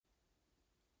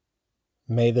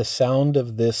May the sound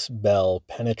of this bell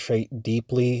penetrate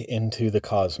deeply into the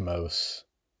cosmos.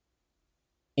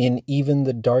 In even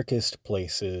the darkest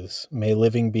places, may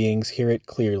living beings hear it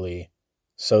clearly,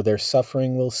 so their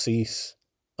suffering will cease,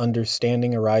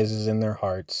 understanding arises in their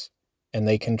hearts, and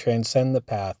they can transcend the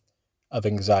path of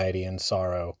anxiety and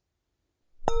sorrow.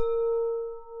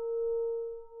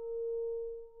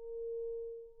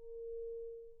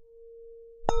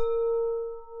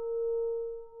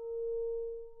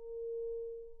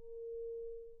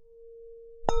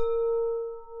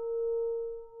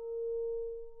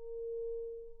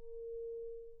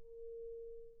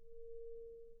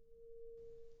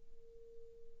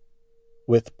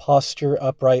 With posture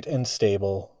upright and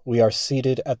stable, we are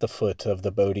seated at the foot of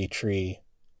the Bodhi tree.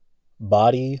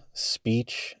 Body,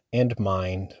 speech, and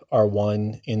mind are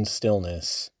one in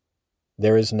stillness.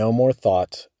 There is no more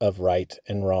thought of right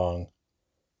and wrong.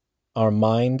 Our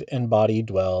mind and body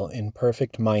dwell in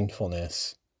perfect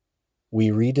mindfulness.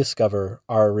 We rediscover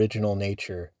our original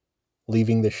nature,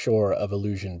 leaving the shore of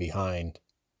illusion behind.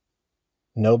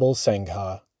 Noble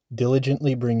Sangha,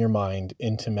 diligently bring your mind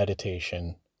into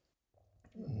meditation.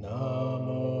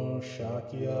 Namo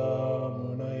Shakya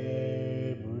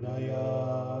Munaye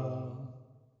Buddhaya.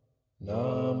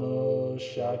 Namo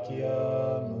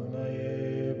Shakya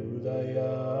Munaye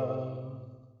Buddhaya.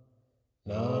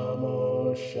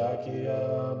 Namo Shakya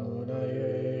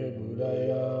Munaye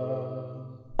Buddhaya.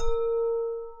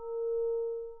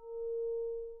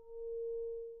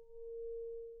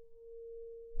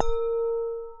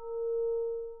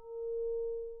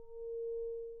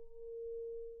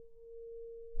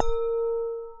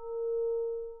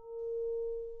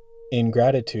 In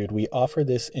gratitude, we offer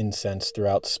this incense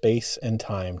throughout space and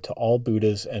time to all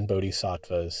Buddhas and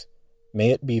Bodhisattvas. May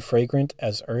it be fragrant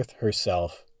as earth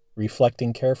herself,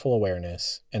 reflecting careful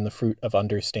awareness and the fruit of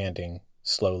understanding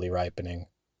slowly ripening.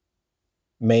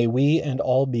 May we and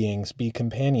all beings be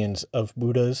companions of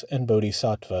Buddhas and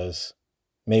Bodhisattvas.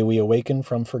 May we awaken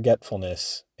from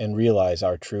forgetfulness and realize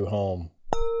our true home.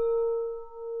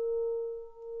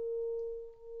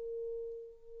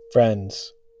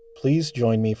 Friends, please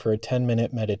join me for a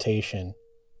 10-minute meditation.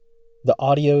 The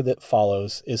audio that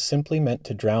follows is simply meant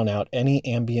to drown out any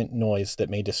ambient noise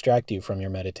that may distract you from your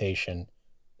meditation.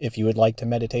 If you would like to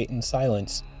meditate in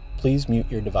silence, please mute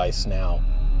your device now.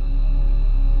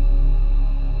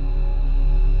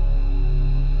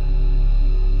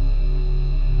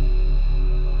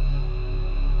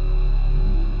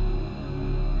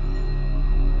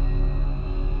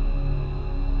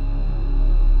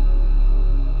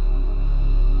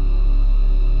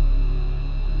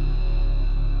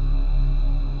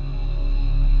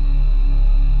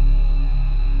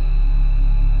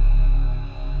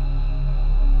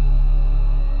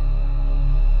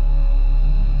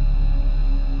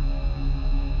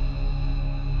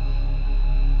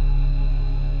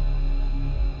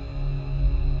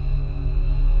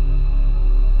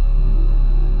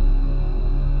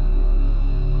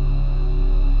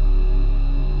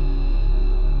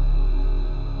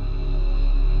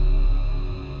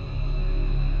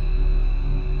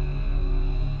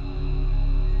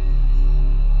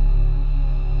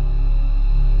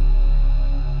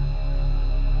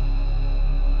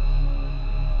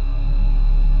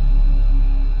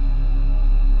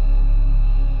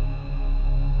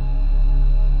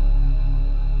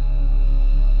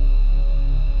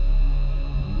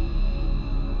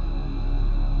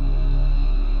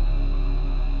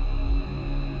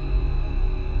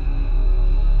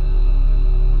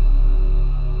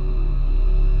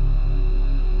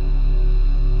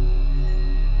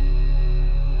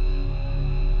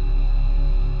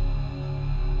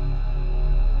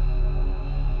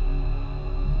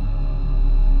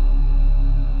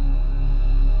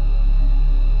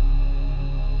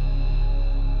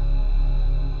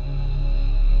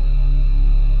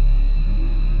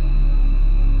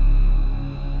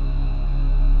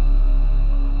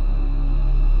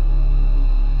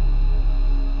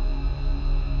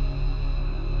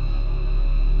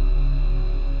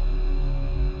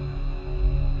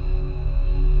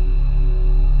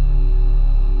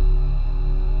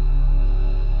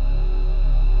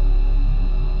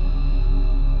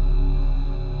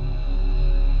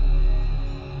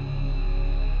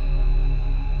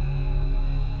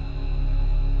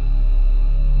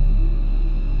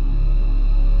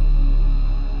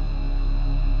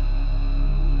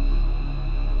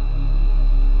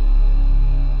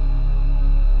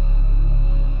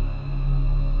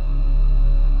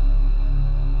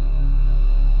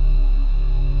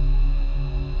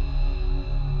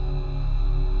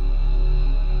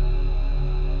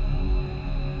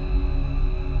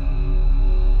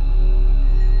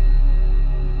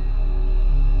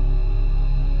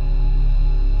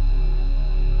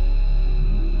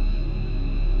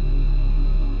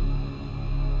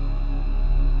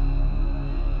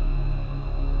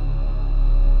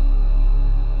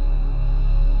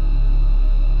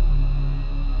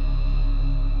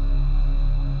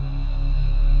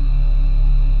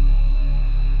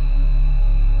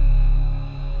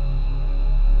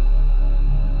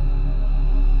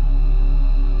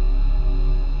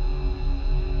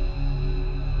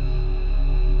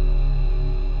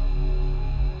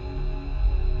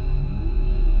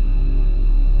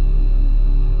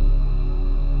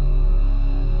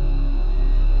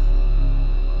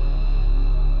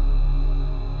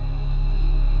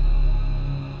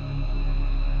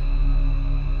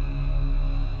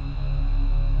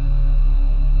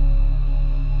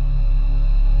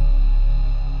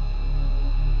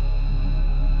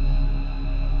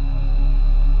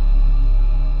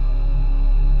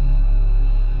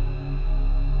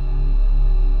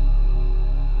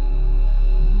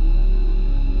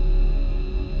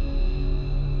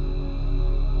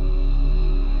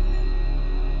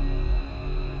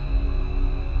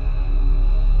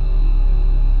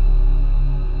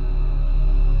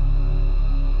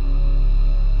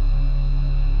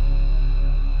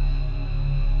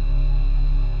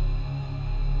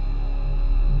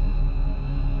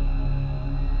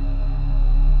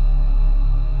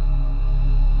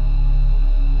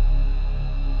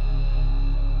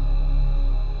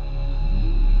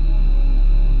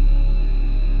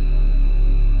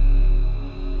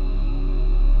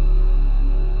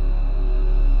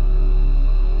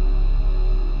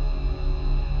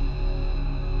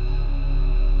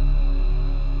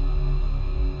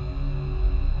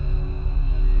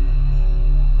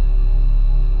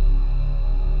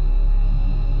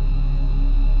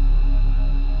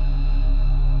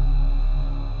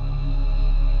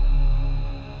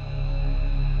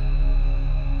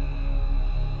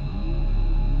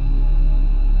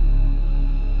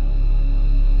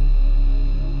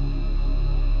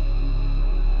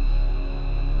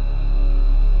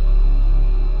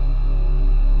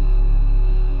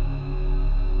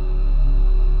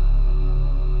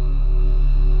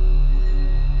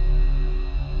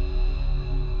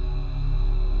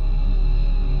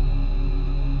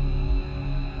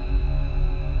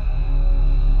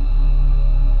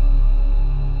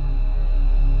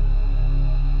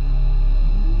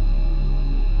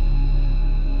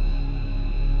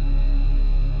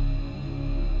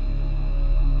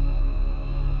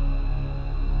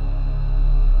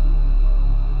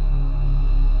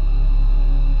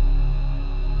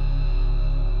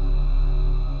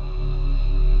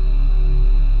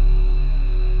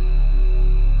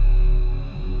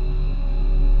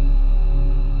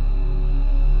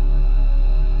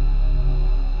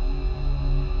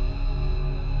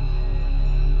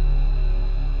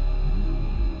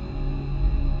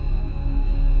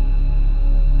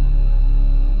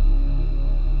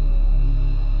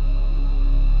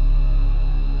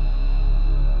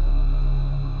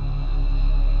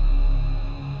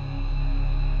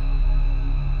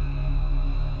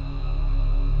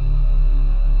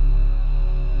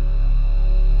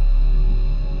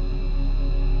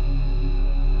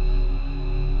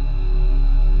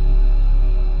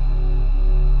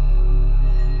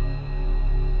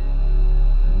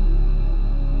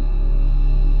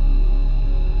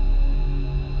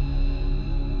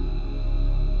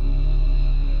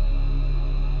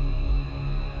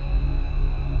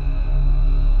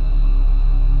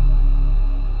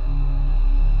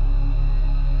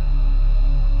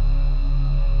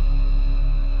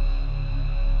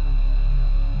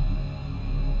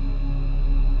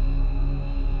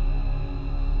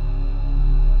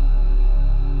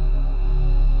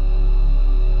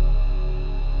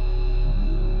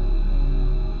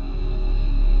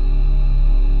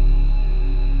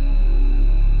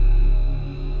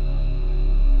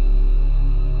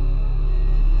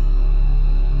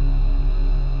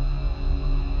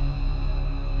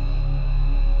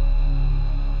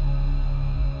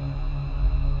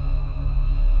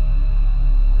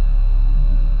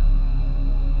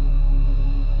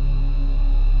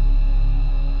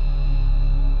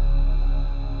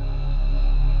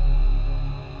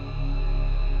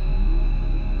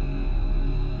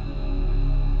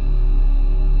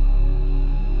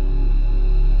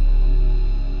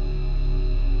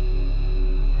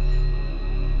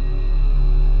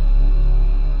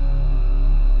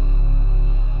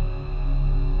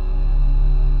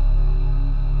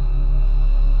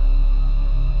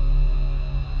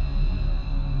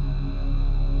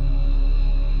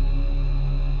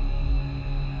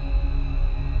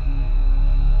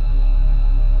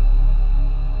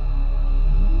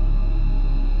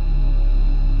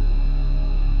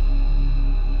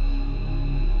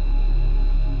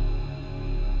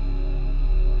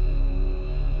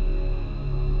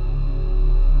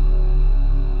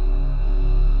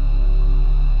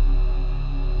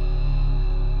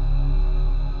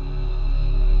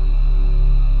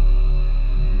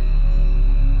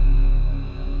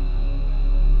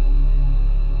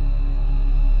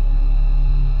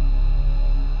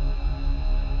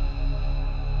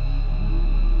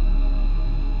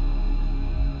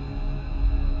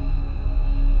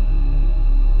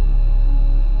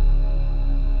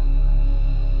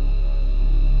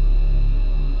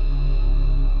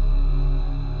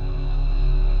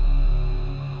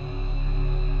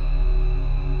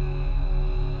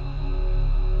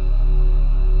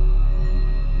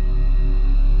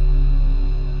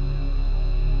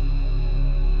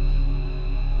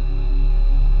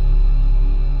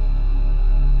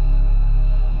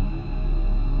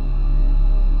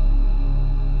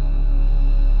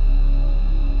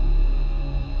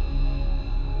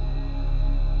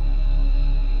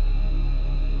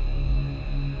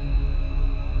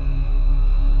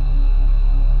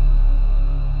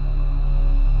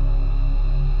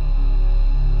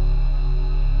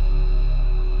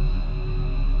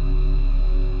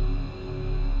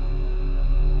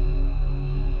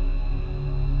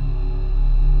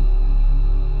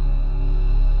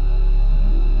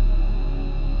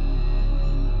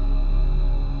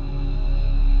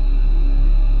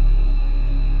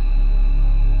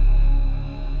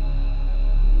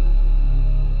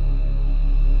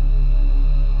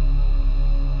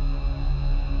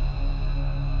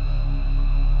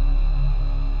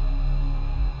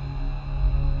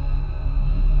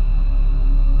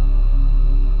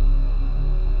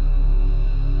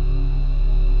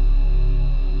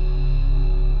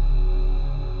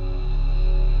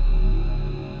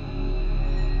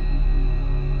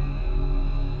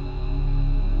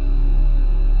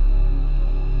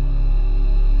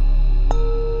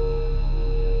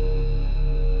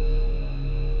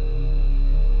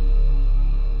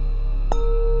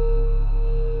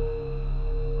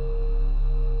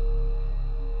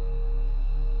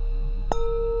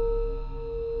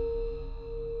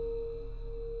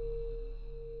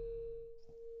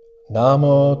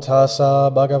 Namo tassa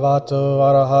bhagavato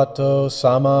arahato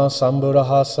sama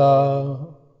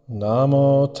sambuddhassa.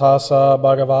 Namo tassa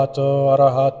bhagavato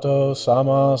arahato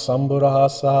sama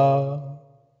sambuddhassa.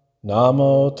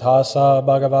 Namo tassa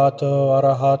bhagavato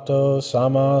arahato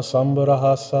sama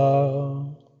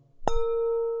sambuddhassa.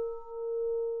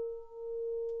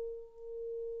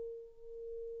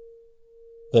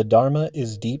 The Dharma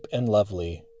is deep and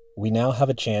lovely. We now have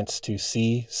a chance to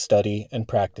see, study, and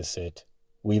practice it.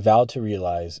 We vow to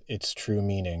realize its true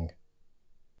meaning.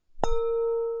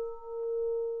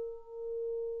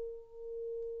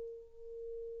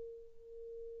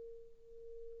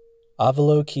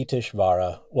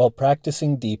 Avalokiteshvara, while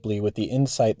practicing deeply with the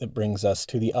insight that brings us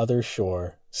to the other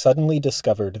shore, suddenly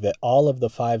discovered that all of the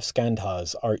 5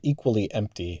 skandhas are equally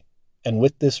empty, and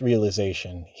with this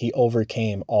realization, he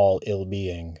overcame all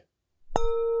ill-being.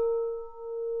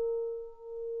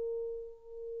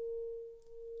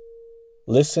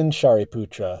 Listen,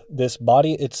 Shariputra, this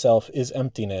body itself is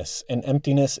emptiness, and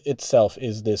emptiness itself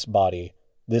is this body.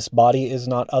 This body is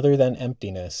not other than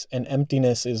emptiness, and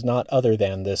emptiness is not other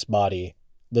than this body.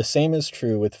 The same is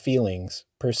true with feelings,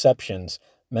 perceptions,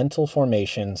 mental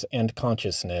formations, and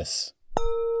consciousness.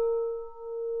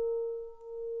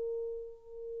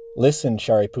 Listen,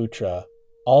 Shariputra,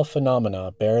 all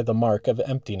phenomena bear the mark of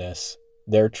emptiness.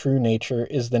 Their true nature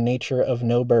is the nature of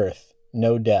no birth,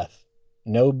 no death,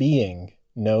 no being,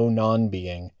 no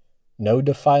non-being, no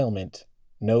defilement,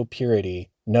 no purity,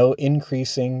 no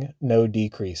increasing, no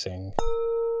decreasing.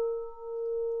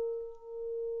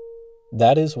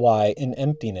 That is why in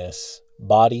emptiness,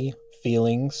 body,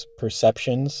 feelings,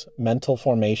 perceptions, mental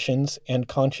formations, and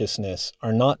consciousness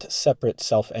are not separate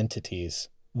self-entities.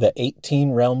 The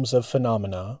 18 realms of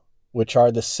phenomena, which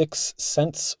are the 6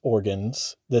 sense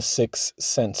organs, the 6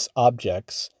 sense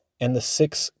objects, and the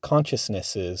 6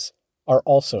 consciousnesses, are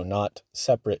also not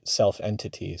separate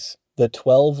self-entities. The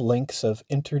 12 links of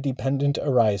interdependent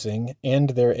arising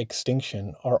and their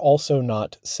extinction are also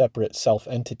not separate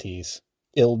self-entities.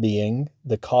 Ill-being,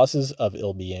 the causes of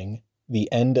ill-being,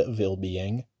 the end of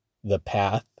ill-being, the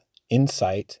path,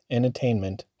 insight, and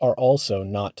attainment are also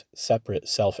not separate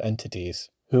self-entities.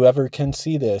 Whoever can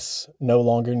see this no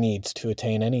longer needs to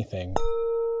attain anything.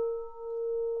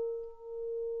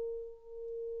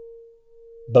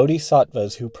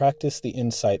 Bodhisattvas who practice the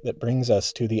insight that brings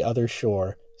us to the other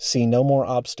shore see no more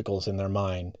obstacles in their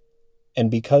mind,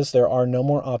 and because there are no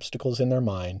more obstacles in their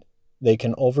mind, they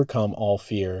can overcome all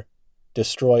fear,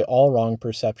 destroy all wrong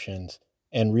perceptions,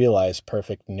 and realize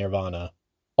perfect nirvana.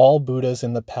 All Buddhas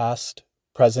in the past,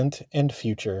 present, and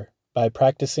future, by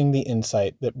practicing the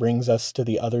insight that brings us to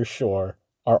the other shore,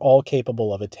 are all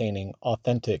capable of attaining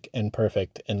authentic and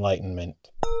perfect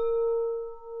enlightenment.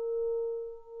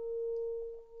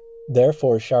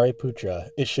 Therefore,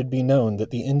 Shariputra, it should be known that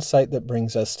the insight that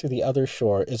brings us to the other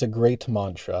shore is a great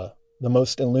mantra, the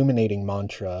most illuminating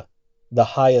mantra, the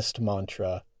highest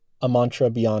mantra, a mantra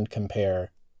beyond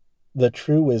compare, the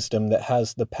true wisdom that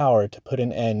has the power to put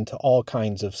an end to all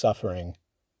kinds of suffering.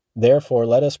 Therefore,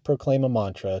 let us proclaim a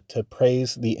mantra to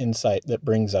praise the insight that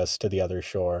brings us to the other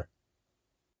shore.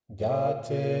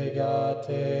 Gate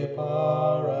gate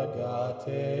para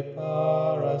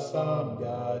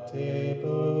samgate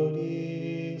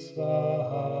buddhi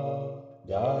svaha.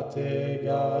 Gate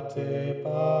gate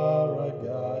para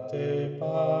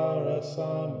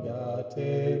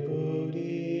samgate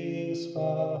buddhi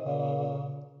svaha.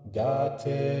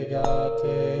 Gate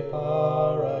gate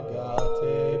para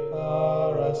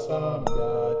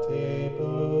samgate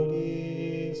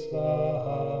buddhi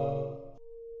svaha.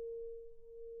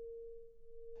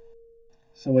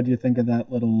 So what do you think of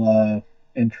that little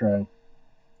intro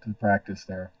to the practice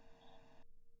there?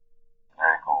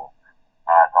 Very cool.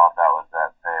 I thought that was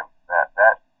that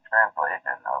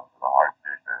translation of the Heart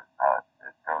Sutra.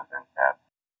 It goes in depth.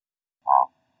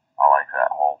 I like that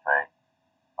whole thing.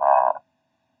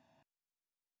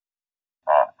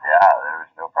 Yeah, there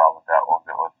was no problem with that one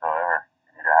bit whatsoever.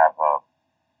 You have a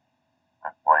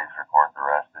place record the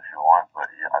rest if you want, but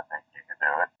I think you can do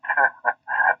it.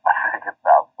 I think it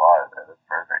sounds fun. It's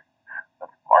perfect.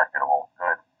 That's marketable.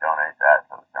 Good. Donate that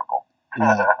to the temple.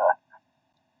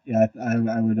 Yeah,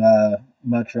 I would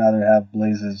much rather have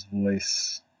Blaze's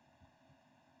voice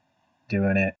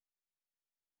doing it.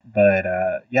 But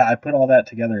yeah, I put all that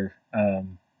together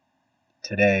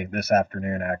today, this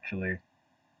afternoon actually.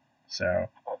 So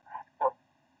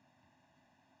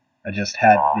I just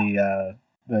had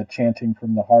the chanting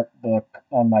from the Heart book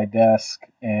on my desk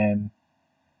and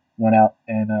went out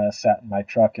and sat in my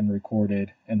truck and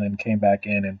recorded, and then came back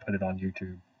in and put it on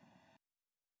YouTube.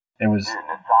 It was Dude,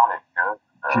 it sounded good.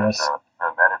 The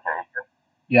meditation.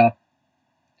 Yeah.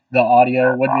 The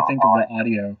audio, what do you think of the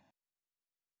audio?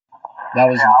 That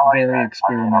was very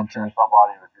experimental. I'm sure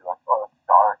somebody would be like, oh, it's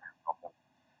dark or something.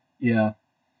 Yeah.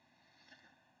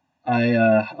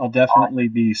 I'll definitely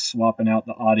be swapping out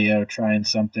the audio, trying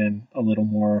something a little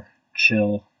more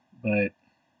chill, but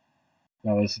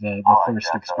that was the first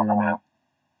experiment.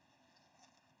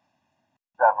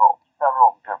 Several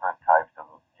different types of,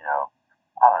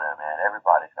 I don't know, man.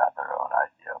 Everybody's got their own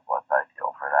idea of what's ideal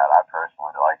for that. I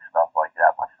personally like stuff like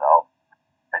that myself.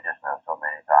 I just know so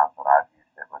many times when I've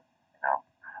used it with,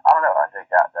 I don't know. I think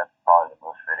that's probably the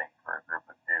most fitting for a group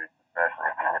of dudes, especially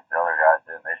if you get the other guys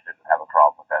in. They shouldn't have a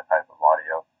problem with that type of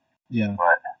audio. Yeah.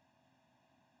 But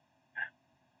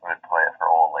we would play it for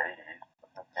old ladies.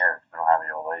 Who cares? We don't have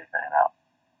any old ladies hanging out.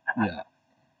 Yeah.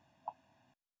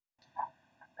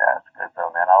 Yeah, it's good though,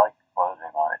 man. I like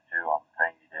closing on it too, on the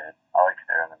thing you did. I like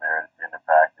staring in the mirror at the end of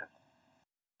practice.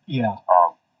 Yeah.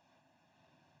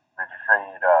 Did you say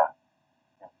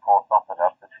you'd pull something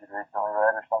up that you'd recently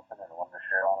read or something and wanted to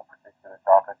share on a particular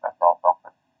topic? I saw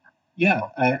something. Yeah,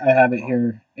 I have it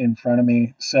here in front of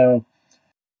me. So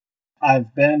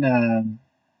I've been,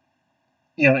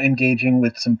 engaging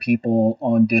with some people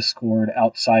on Discord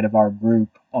outside of our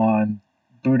group on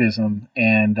Buddhism,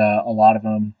 and a lot of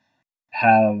them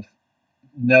have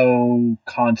no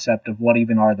concept of what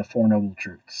even are the Four Noble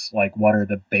Truths, like what are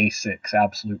the basics,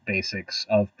 absolute basics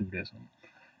of Buddhism.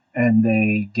 And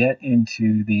they get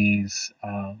into these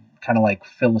kind of like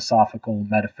philosophical,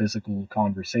 metaphysical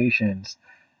conversations,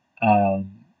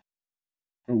 and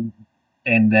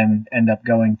then end up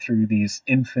going through these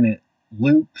infinite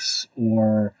loops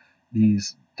or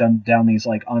these down these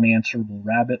like unanswerable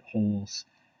rabbit holes.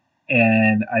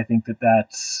 And I think that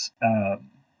that's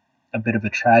a bit of a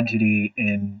tragedy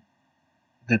in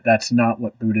that that's not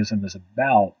what Buddhism is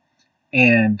about.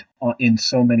 And in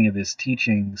so many of his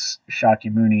teachings,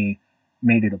 Shakyamuni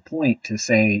made it a point to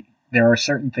say there are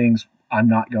certain things I'm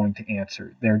not going to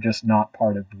answer. They're just not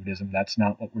part of Buddhism. That's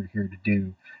not what we're here to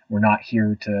do. We're not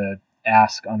here to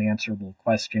ask unanswerable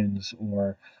questions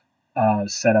or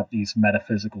set up these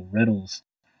metaphysical riddles.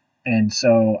 And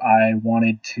so I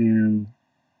wanted to,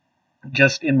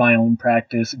 just in my own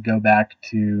practice, go back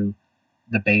to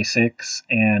the basics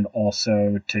and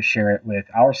also to share it with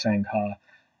our Sangha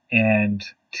and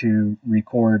to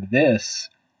record this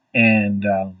and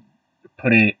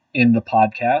put it in the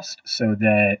podcast so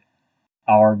that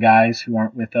our guys who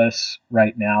aren't with us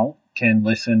right now can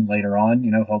listen later on.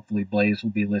 Hopefully Blaze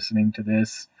will be listening to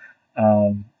this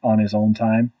on his own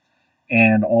time.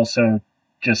 And also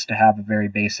just to have a very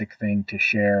basic thing to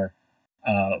share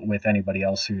with anybody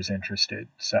else who's interested.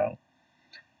 So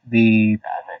I think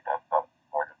that's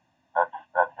important.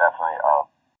 That's definitely, I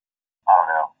don't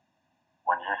know,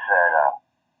 when you said,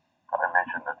 I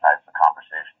mentioned the types of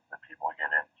conversations that people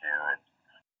get into and,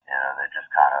 they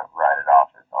just kind of write it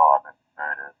off as, oh, I'm in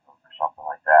Buddhism or something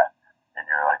like that. And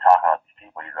you're like talking about these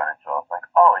people you run into. I was like,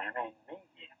 oh, you mean me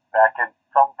back at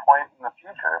some point in the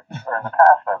future or in the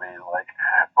past? I mean, like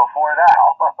before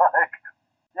now. Like,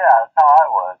 yeah, that's how I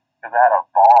was. Because I had a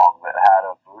bong that had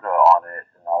a Buddha on it,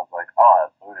 and I was like, oh,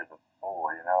 that Buddha's a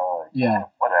fool, like, yeah,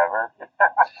 whatever.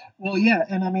 Well, yeah,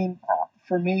 and I mean,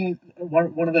 for me,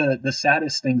 one of the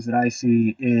saddest things that I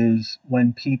see is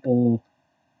when people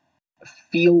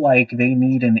feel like they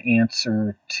need an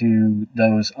answer to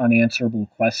those unanswerable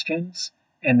questions,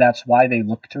 and that's why they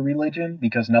look to religion,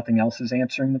 because nothing else is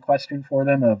answering the question for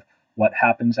them of what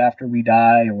happens after we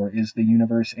die, or is the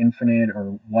universe infinite,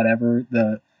 or whatever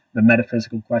the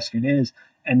metaphysical question is.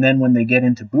 And then when they get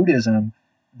into Buddhism,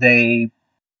 they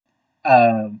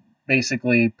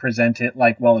basically present it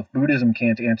like, well, if Buddhism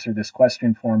can't answer this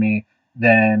question for me,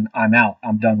 then I'm out.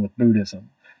 I'm done with Buddhism.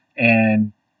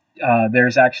 And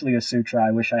there's actually a sutra,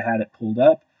 I wish I had it pulled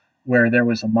up, where there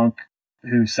was a monk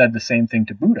who said the same thing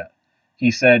to Buddha. He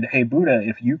said, hey, Buddha,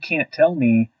 if you can't tell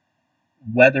me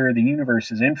whether the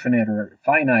universe is infinite or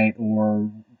finite or,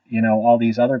 all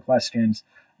these other questions,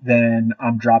 then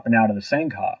I'm dropping out of the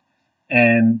Sangha.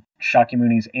 And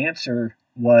Shakyamuni's answer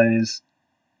was,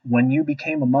 when you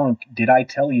became a monk, did I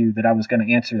tell you that I was going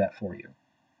to answer that for you?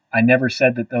 I never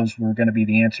said that those were going to be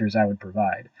the answers I would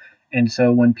provide. And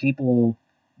so when people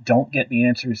don't get the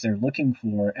answers they're looking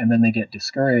for, and then they get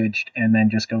discouraged and then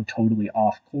just go totally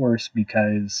off course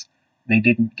because they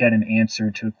didn't get an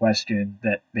answer to a question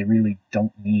that they really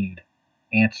don't need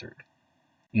answered.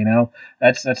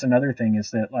 That's another thing,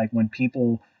 is that like when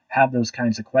people have those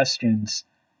kinds of questions,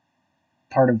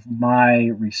 part of my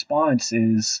response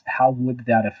is, how would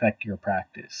that affect your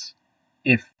practice?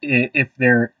 If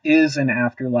there is an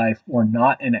afterlife or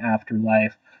not an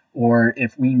afterlife, Or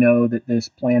if we know that this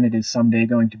planet is someday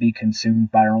going to be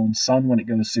consumed by our own sun when it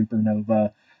goes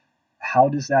supernova, how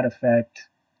does that affect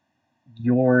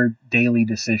your daily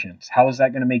decisions? How is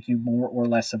that going to make you more or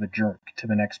less of a jerk to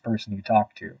the next person you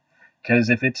talk to? Because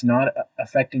if it's not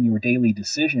affecting your daily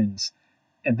decisions,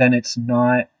 and then it's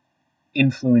not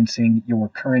influencing your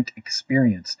current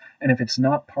experience. And if it's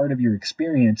not part of your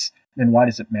experience, then why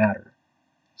does it matter?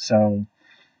 So,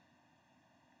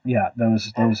 yeah,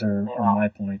 those are my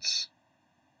points.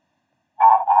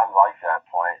 I like that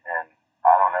point, and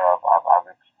I don't know,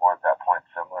 I've explored that point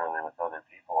similarly with other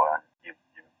people, and you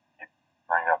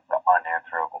bring up the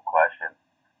unanswerable question.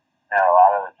 Now, a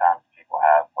lot of the times people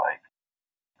have like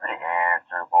pretty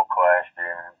answerable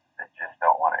questions that just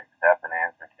don't want to accept an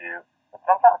answer to. But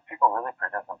sometimes people really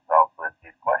present themselves with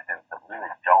these questions that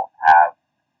really don't have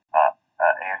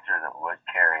an answer that would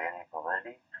carry any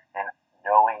validity. And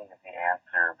knowing the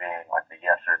answer being like a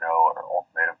yes or no or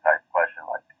ultimatum type question,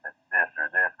 like this or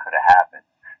this could have happened.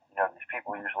 These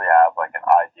people usually have like an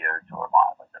idea or two in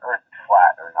mind, like the earth is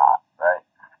flat or not, right?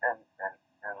 And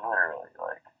literally,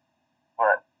 like,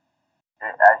 but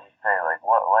as you say, like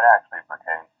what actually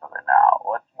pertains to the now?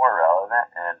 What's more relevant?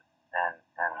 And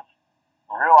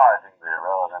realizing the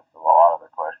irrelevance of a lot of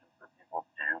the questions that people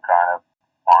do kind of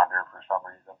ponder for some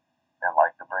reason and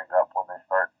like to bring up when they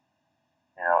start,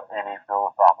 any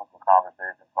philosophical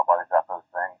conversation. Somebody's got those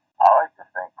things. I like to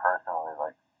think personally,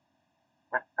 like,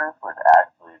 which truth would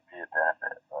actually be a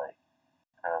benefit, like,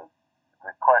 because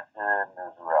the question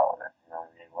is irrelevant. You know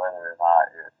what I mean? Whether or not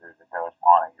there's a ghost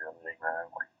haunting your living room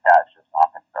or your cat's just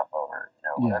knocking stuff over,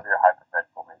 whatever your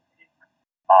hypothetical may be.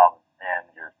 And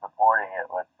you're supporting it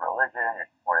with religion,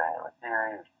 you're supporting it with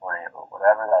theory, you're supporting it with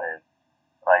whatever that is.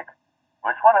 Like,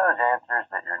 which one of those answers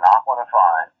that you're not going to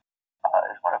find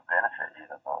is going to benefit you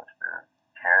the most or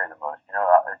carry the most?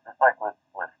 It's just like with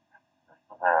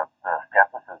the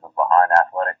skepticism behind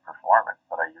athletic performance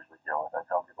that I usually deal with. I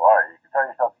tell people, all right, you can tell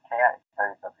yourself you can't, you can tell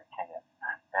yourself you can't.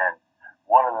 And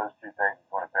one of those two things is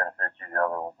going to benefit you, the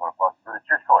other one's going to fuck you. But it's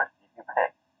your choice. You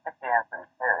pick. Pick the answer is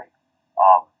scary.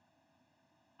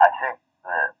 I think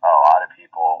that a lot of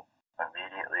people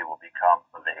immediately will become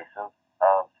evasive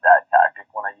of that tactic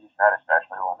when I use that,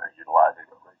 especially when they're utilizing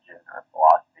religion or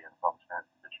philosophy in some sense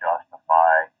to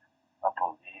justify a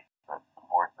belief that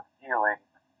supports a feeling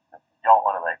that you don't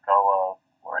want to let go of,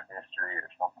 or a history or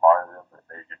some part of them that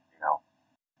they just,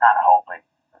 kind of hoping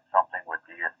that something would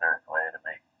be a certain way to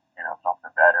make,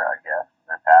 something better, I guess, in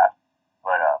their past.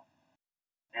 But,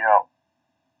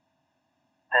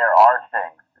 there are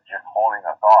things that just holding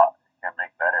a thought can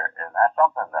make better, and that's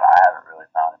something that I haven't really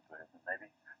found in Buddhism. Maybe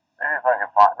if I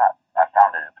can find, not I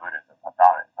found it in Buddhism, I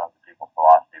found it in tons of people's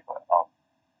philosophy, but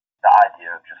the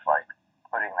idea of just like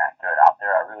putting that good out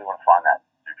there, I really want to find that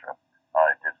sutra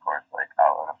discourse. Like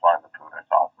I want to find the Buddha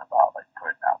talking about like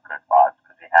putting out good vibes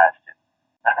because he has to.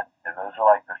 And those are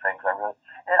like the things I really,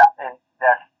 and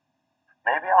that's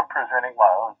maybe I'm presenting my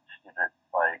own stupid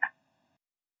like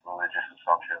religious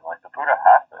assumption. Like the Buddha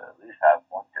has to at least have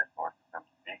one discourse of him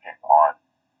speaking on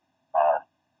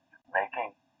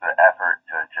making the effort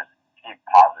to just keep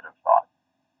positive thoughts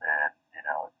and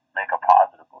make a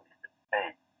positive belief in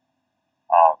faith.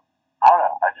 I don't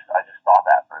know. I just thought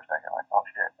that for a second, like, oh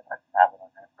shit, I just have an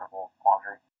unanswerable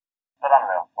quandary. But I don't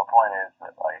know. My point is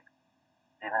that like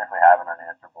even if we have an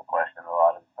unanswerable question, a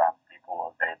lot of the times people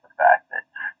will evade the fact that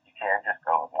you can't just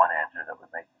go with one answer that would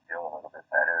make you feel a little bit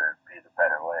better, be the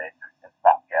better way, and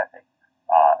stop guessing.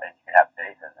 And you can have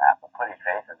faith in that, but putting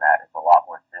faith in that is a lot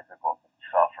more difficult than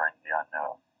suffering the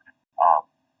unknown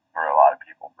for a lot of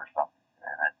people for some reason.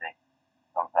 And I think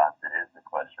sometimes it is the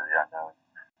quest for the unknown.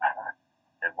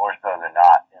 And more so than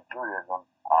not, in Buddhism,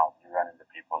 you run into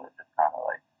people that just kind of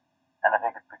like, and I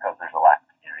think it's because there's a lack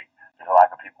of community. There's a lack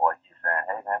of people like you saying,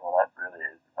 hey man, well that really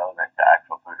is relevant to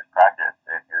actual Buddhist practice,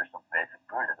 and here's some basic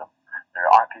Buddhism. There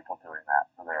aren't people doing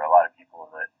that. So there are a lot of people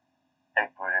that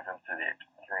take Buddhism to the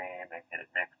extreme and get it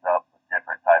mixed up with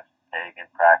different types of pagan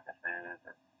practices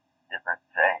and different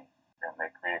sayings. And they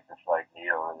create this like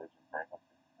neo-religion thing, which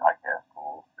is, I guess,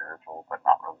 cool, spiritual, but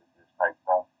not religious type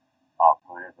stuff.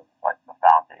 Buddhism is like the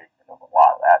foundation of a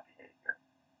lot of that behavior.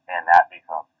 And that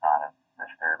becomes kind of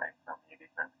disturbing for me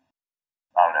because,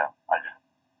 I don't know, I just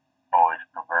always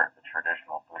convert to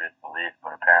traditional Buddhist belief,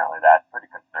 but apparently that's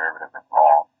pretty conservative and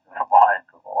wrong in the minds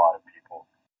of a lot of people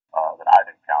that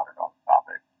I've encountered on the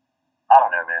topic. I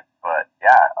don't know, man, but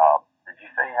yeah, did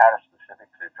you say you had a specific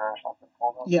sutra or something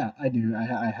pulled up? Yeah, I do.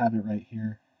 I have it right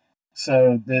here.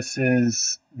 So this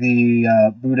is the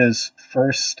Buddha's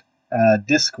first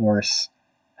discourse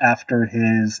after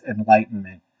his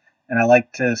enlightenment. And I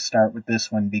like to start with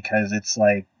this one because it's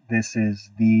like this is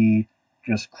the,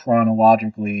 just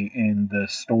chronologically in the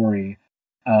story,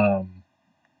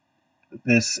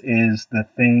 this is the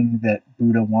thing that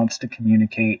Buddha wants to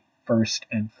communicate first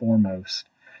and foremost.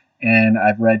 And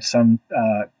I've read some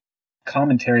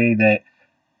commentary that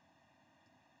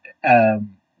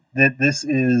that this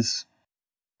is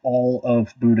all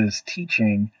of Buddha's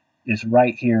teaching is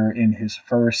right here in his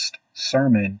first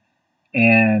sermon,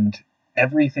 and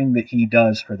everything that he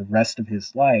does for the rest of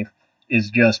his life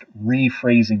is just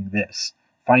rephrasing this,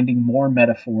 finding more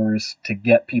metaphors to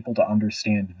get people to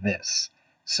understand this.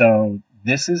 So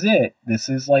this is it. This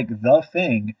is like the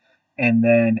thing, and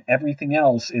then everything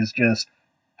else is just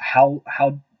how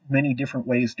many different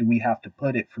ways do we have to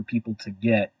put it for people to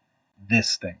get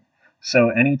this thing. So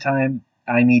anytime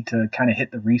I need to kind of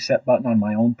hit the reset button on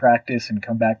my own practice and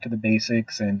come back to the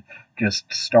basics and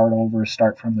just start over,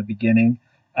 start from the beginning,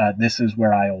 this is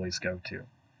where I always go to.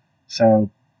 So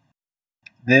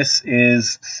this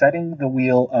is Setting the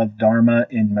Wheel of Dharma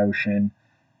in Motion,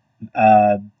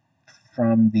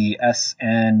 from the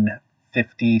SN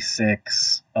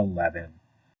 5611.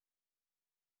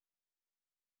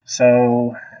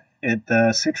 So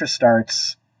the sutra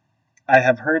starts, I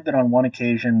have heard that on one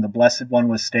occasion the Blessed One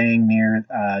was staying near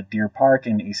Deer Park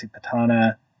in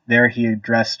Isipatana. There he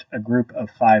addressed a group of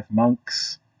 5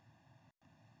 monks.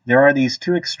 There are these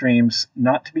 2 extremes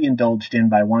not to be indulged in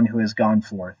by one who has gone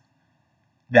forth.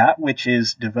 That which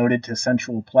is devoted to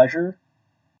sensual pleasure,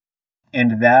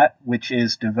 and that which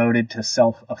is devoted to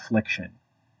self-affliction.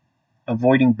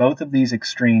 Avoiding both of these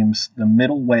extremes, the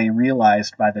middle way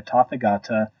realized by the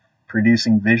Tathagata,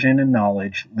 producing vision and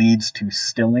knowledge, leads to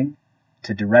stilling,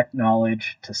 to direct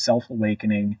knowledge, to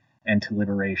self-awakening, and to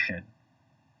liberation.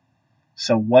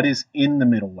 So what is in the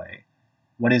middle way?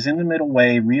 What is in the middle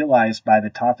way realized by the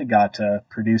Tathagata,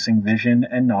 producing vision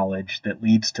and knowledge that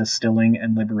leads to stilling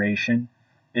and liberation?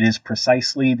 It is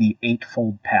precisely the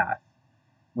Eightfold Path.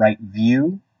 Right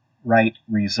view, right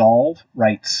resolve,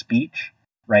 right speech,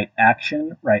 right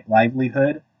action, right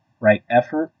livelihood, right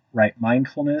effort, right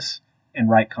mindfulness, and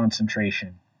right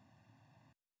concentration.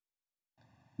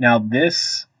 Now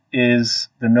this is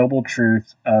the noble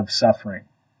truth of suffering.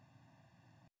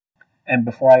 And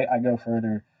before I go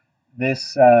further,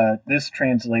 this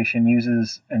translation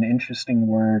uses an interesting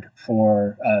word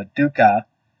for dukkha,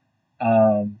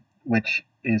 which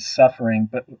is suffering,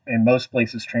 but in most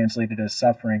places translated as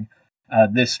suffering.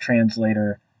 This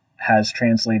translator has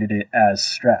translated it as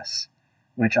stress,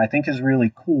 which I think is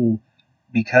really cool,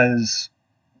 because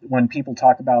when people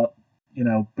talk about,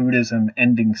 Buddhism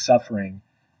ending suffering,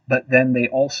 but then they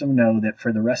also know that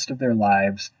for the rest of their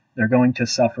lives, they're going to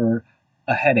suffer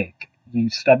a headache. You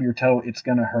stub your toe, it's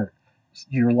going to hurt.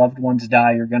 Your loved ones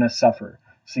die, you're going to suffer.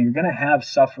 So you're going to have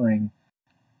suffering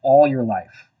all your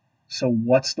life. So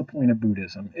what's the point of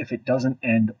Buddhism if it doesn't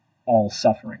end all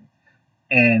suffering?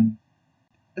 And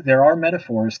there are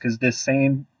metaphors, because this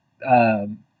same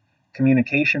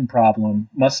communication problem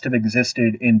must have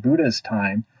existed in Buddha's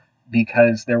time,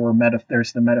 because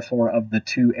there's the metaphor of the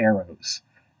 2 arrows.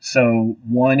 So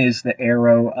one is the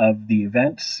arrow of the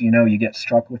events. You get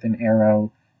struck with an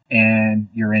arrow and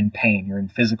you're in pain, you're in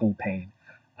physical pain.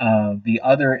 The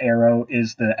other arrow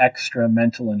is the extra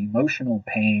mental and emotional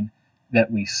pain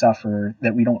that we suffer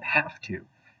that we don't have to.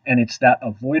 And it's that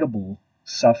avoidable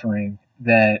suffering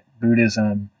that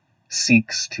Buddhism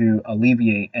seeks to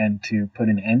alleviate and to put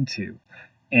an end to.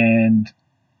 And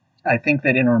I think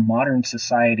that in our modern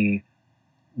society,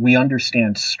 we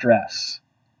understand stress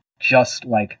just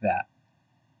like that.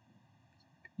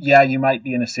 Yeah, you might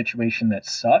be in a situation that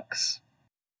sucks,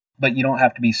 but you don't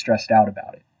have to be stressed out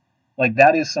about it. Like,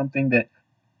 that is something that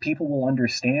people will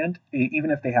understand,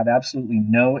 even if they have absolutely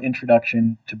no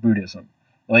introduction to Buddhism.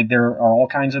 Like, there are all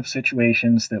kinds of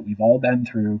situations that we've all been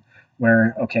through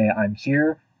where, okay, I'm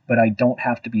here, but I don't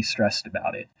have to be stressed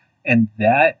about it. And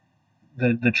that,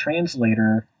 the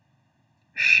translator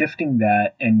shifting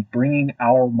that and bringing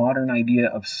our modern idea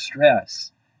of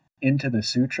stress into the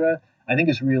sutra, I think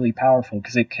is really powerful,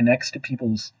 because it connects to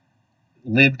people's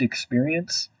lived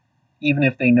experience, even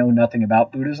if they know nothing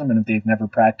about Buddhism and if they've never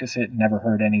practiced it and never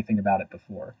heard anything about it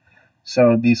before.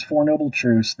 So these 4 noble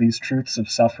truths, these truths of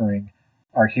suffering,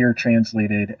 are here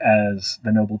translated as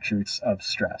the noble truths of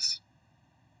stress.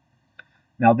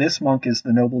 Now this monk is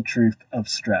the noble truth of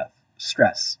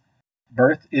stress.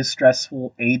 Birth is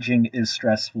stressful, aging is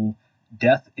stressful,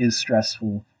 death is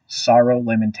stressful, sorrow,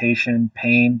 lamentation,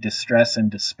 pain, distress,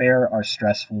 and despair are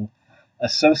stressful.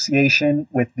 Association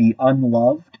with the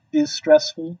unloved is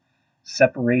stressful.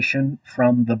 Separation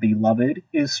from the beloved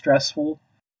is stressful.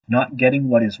 Not getting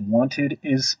what is wanted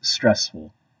is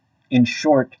stressful. In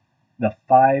short, The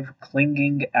 5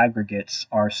 clinging aggregates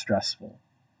are stressful.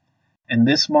 And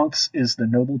this, monks, is the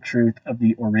noble truth of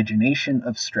the origination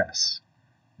of stress.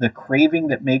 The craving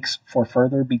that makes for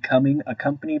further becoming,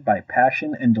 accompanied by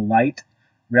passion and delight,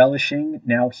 relishing,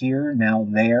 now here, now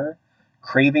there,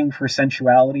 craving for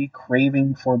sensuality,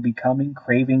 craving for becoming,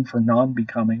 craving for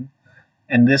non-becoming.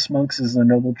 And this, monks, is the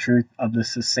noble truth of the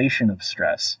cessation of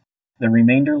stress. The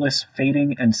remainderless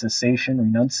fading and cessation,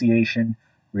 renunciation,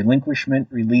 relinquishment,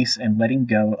 release, and letting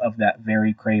go of that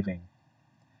very craving.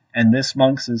 And this,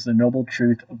 monks, is the noble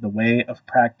truth of the way of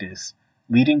practice,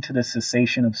 leading to the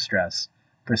cessation of stress,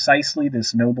 precisely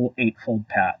this noble eightfold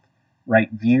path: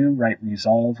 right view, right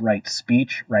resolve, right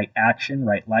speech, right action,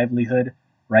 right livelihood,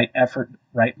 right effort,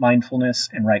 right mindfulness,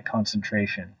 and right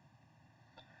concentration.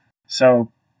 So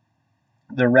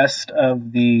the rest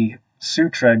of the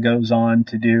sutra goes on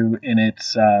to do in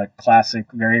its classic,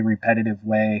 very repetitive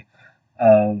way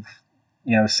of,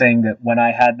 saying that when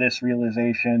I had this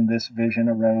realization, this vision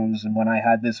arose, and when I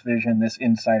had this vision, this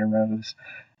insight arose,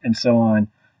 and so on.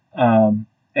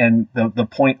 And the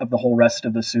point of the whole rest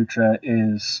of the sutra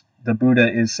is the Buddha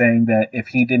is saying that if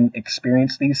he didn't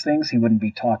experience these things, he wouldn't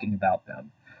be talking about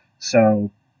them. So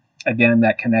again,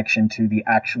 that connection to the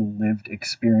actual lived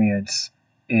experience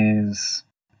is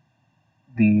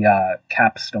the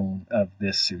capstone of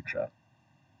this sutra.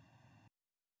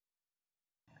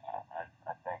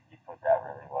 I think you put that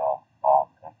really well.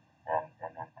 And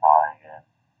then tying in,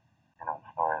 the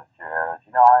story of the 2 arrows.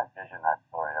 I envision that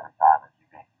story every time as you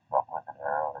being struck with an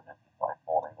arrow and then just like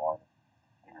holding one,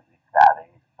 usually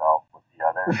stabbing yourself with the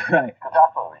other. Right. Because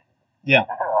that's what we do. Yeah.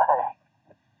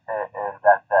 And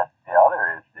that's the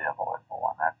other is the avoidable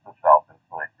one. That's the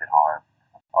self-inflicted harm.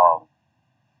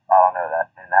 I don't know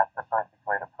that, and that's the perfect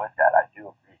way to put that. I do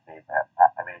appreciate that.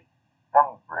 I mean,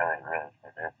 some really, really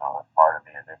traditional part of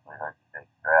me initially heard you say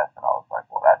stress, and I was like,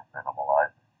 well, that's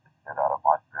minimalized shit out of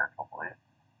my spiritual beliefs,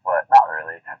 but not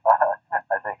really.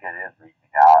 I think it is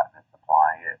reaching out and it's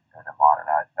applying it in a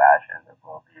modernized fashion that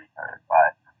will be heard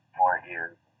by more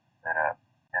ears in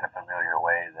a familiar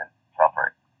way than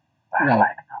suffering. Right.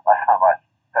 Last time I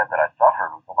said that I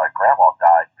suffered was when my grandma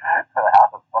died. How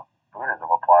does Buddhism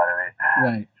apply to me?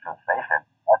 Right. Sensation.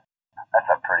 That's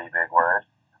a pretty big word.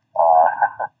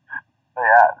 So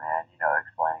yeah, man,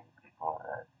 explaining to people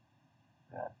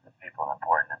the people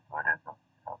important in Buddhism,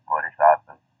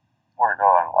 bodhisattvas, forego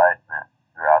enlightenment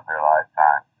throughout their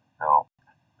lifetime until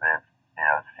they've,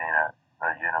 seen a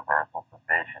universal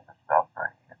cessation of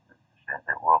suffering and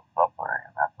the world suffering,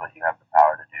 and that's what you have the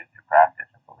power to do through practice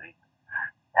and belief.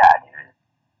 Yeah,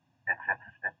 it's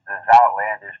as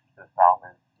outlandish to some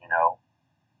as,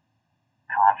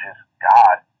 conscious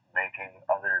God making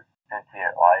other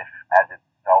sentient life as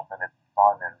itself and its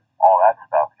sun and all that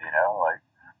stuff, like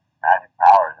magic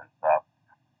powers and stuff.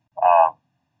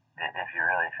 If you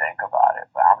really think about it,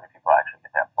 but how many people actually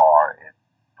get that far in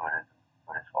Buddhism,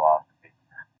 Buddhist philosophy?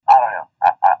 I don't know.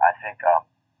 I think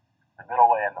the middle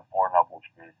way and the Four Noble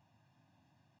Truths.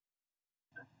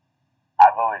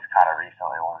 I've always kind of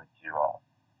recently wanted to do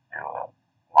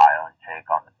my own take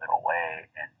on the middle way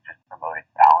and just promoting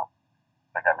balance.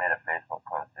 Like I made a Facebook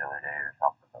post the other day or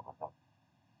something that was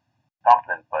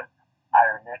something, but I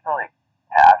initially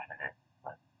captioned it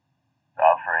with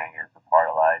suffering is a part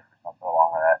of life or something along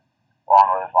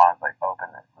those lines, like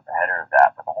openness with the header of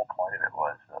that. But the whole point of it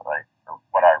was that, like,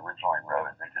 what I originally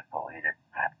wrote and then just deleted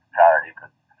entirety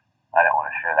because I didn't want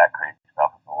to share that crazy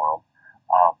stuff with the world.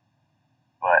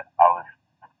 But I was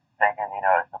thinking,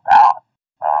 it's a balance.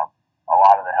 A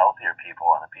lot of the healthier people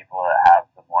and the people that have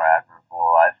the more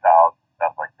admirable lifestyles,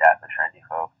 stuff like that, the trendy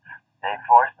folks, they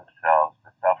force themselves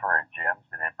to suffer in gyms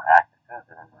and in practices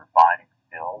and in refining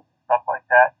skills and stuff like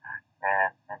that.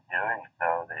 And in doing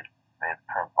so, they've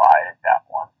provided that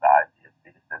one side, the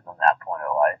asceticism, that point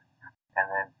of life, and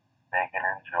then they can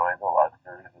enjoy the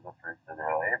luxuries of the fruits of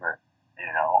their labor,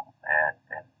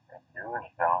 and doing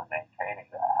so and maintaining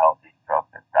that healthy,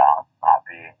 structured balance, not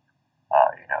being,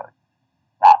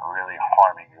 not really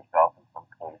harming yourself in some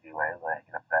crazy way, laying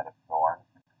in a bed of thorns,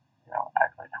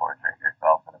 actually torturing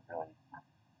yourself in a really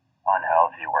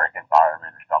unhealthy work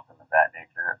environment or something of that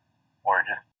nature, or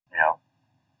just,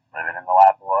 living in the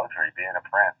lap of luxury, being a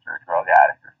prince or a drug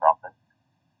addict or something.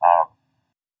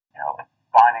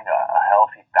 Finding a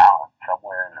healthy balance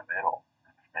somewhere in the middle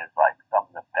is like some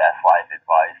of the best life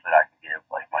advice that I can give,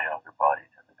 like my younger buddies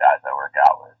and the guys I work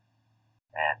out with.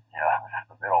 And,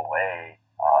 the middle way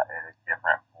in a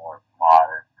different, more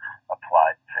modern,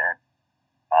 applied sense.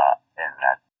 And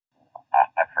that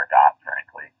I forgot,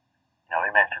 frankly. We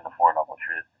mentioned the Four Noble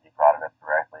Truths, and you brought it up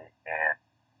directly.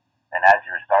 And as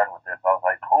you were starting with this, I was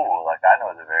like, cool, like I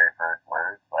know the very first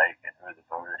words, like, and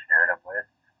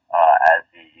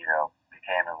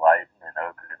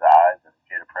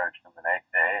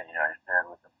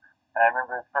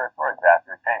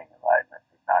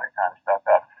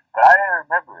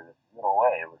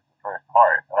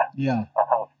Yeah.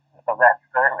 of that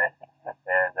sermon.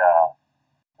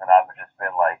 And I've just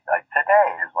been like today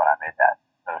is when I made that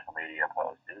social media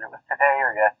post, dude. It was today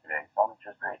or yesterday, something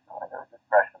just recently. It was just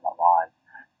fresh in my mind,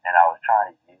 and I was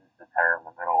trying to use the term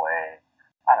the middle way.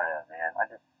 I don't know, man. I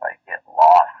just like get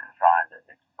lost in trying to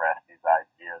express these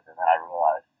ideas, and then I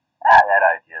realized, that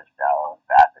idea is shallow and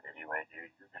vapid anyway,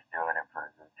 dude. You're just doing it for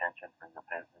the attention for your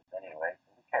business anyway.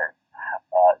 So who cares?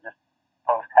 Just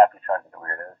post happy trying to get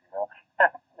weirdos, you know.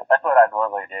 That's what I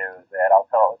normally do. Is that I'll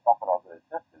tell something of the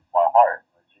existence, my heart,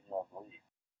 my genuine belief.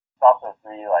 It's also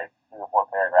three or four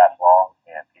paragraphs long,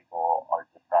 and people are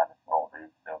just trying to scroll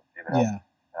through. So give it up, Yeah.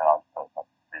 and I'll just post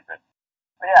something stupid.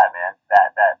 But yeah, man,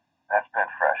 that's been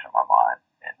fresh in my mind,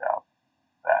 and that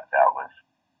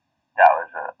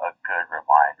was a good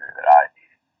reminder that I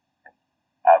needed. And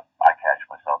I catch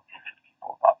myself teaching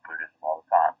people about Buddhism all the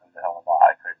time. Who the hell am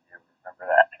I? I couldn't even remember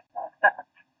that.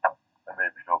 That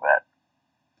made me feel bad,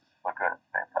 but good at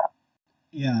the same time.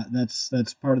 Yeah,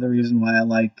 that's part of the reason why I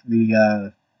like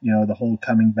the the whole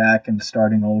coming back and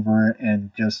starting over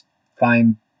and just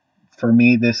find for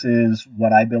me this is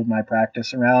what I build my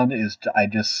practice around is I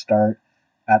just start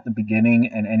at the beginning,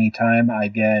 and anytime I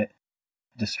get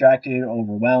distracted,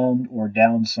 overwhelmed, or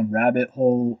down some rabbit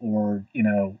hole, or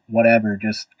whatever,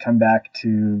 just come back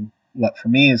to what for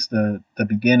me is the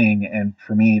beginning, and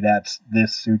for me that's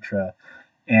this sutra.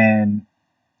 And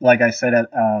like I said,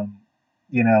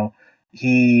 you know,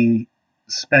 he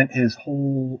spent his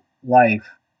whole life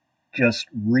just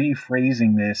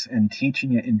rephrasing this and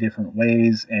teaching it in different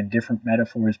ways and different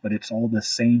metaphors, but it's all the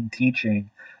same teaching.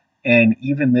 And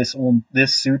even this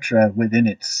sutra within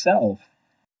itself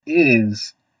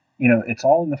is, it's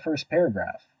all in the first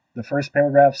paragraph. The first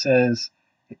paragraph says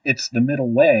it's the middle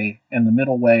way, and the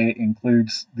middle way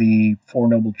includes the Four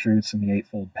Noble Truths and the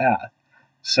Eightfold Path.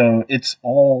 So it's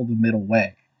all the middle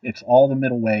way. It's all the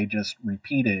middle way, just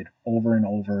repeated over and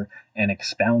over and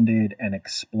expounded and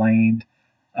explained.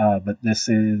 But this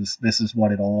is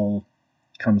what it all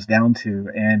comes down to.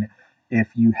 And if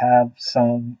you have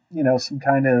some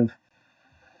kind of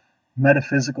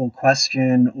metaphysical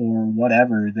question or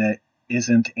whatever that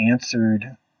isn't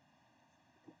answered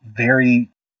very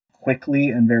quickly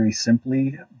and very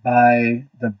simply by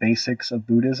the basics of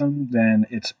Buddhism, then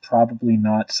it's probably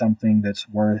not something that's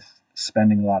worth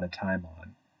spending a lot of time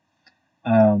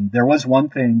on. There was one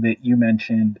thing that you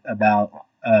mentioned about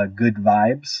good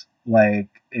vibes, like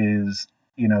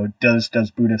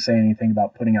does Buddha say anything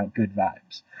about putting out good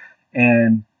vibes?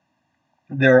 And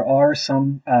there are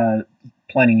some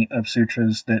plenty of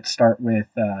sutras that start with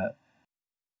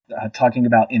talking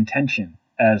about intention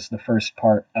as the first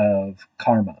part of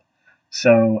karma.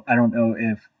 So I don't know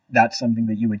if that's something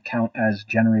that you would count as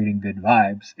generating good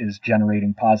vibes, is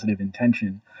generating positive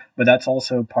intention, but that's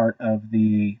also part of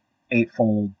the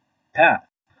Eightfold Path.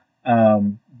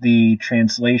 The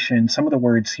translation, some of the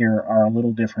words here are a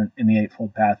little different in the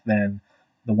Eightfold Path than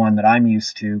the one that I'm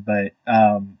used to, but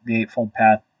the Eightfold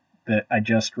Path that I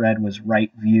just read was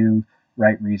right view,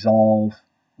 right resolve,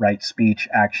 right speech,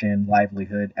 action,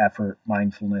 livelihood, effort,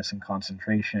 mindfulness, and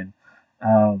concentration.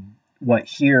 What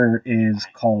here is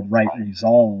called right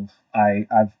resolve,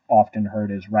 I've often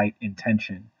heard as right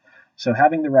intention. So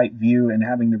having the right view and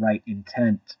having the right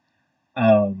intent,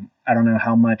 I don't know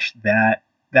how much that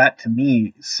to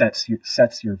me sets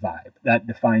your vibe. That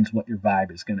defines what your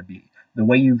vibe is going to be. The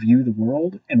way you view the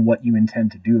world and what you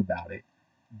intend to do about it.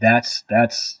 That's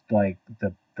like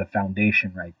the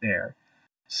foundation right there.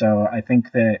 So I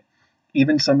think that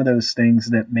even some of those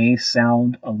things that may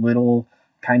sound a little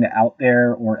kind of out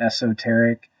there or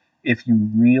esoteric, if you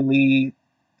really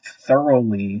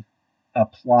thoroughly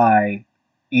apply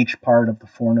each part of the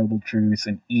Four Noble Truths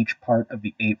and each part of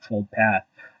the Eightfold Path,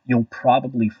 you'll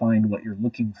probably find what you're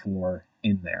looking for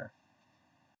in there.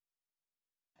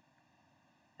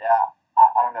 Yeah,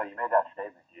 I don't know. You made that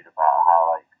statement, dude, about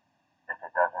how like if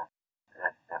it doesn't,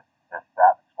 if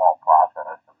that small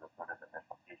process of the Buddha's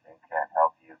initial teaching can't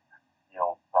help you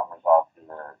yield some results to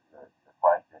your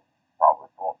question,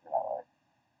 probably bullshit. Like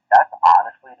that's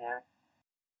honestly, dude,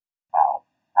 how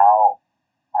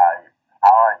I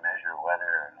how I measure whether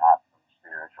or not some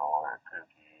spiritual or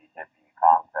kooky hippie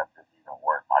concept is even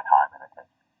worth my time and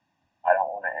attention. I don't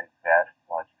want to invest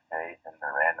much faith in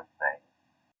the random things,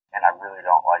 and I really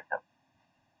don't like to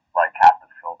have to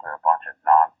filter a bunch of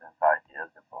nonsense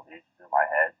ideas and beliefs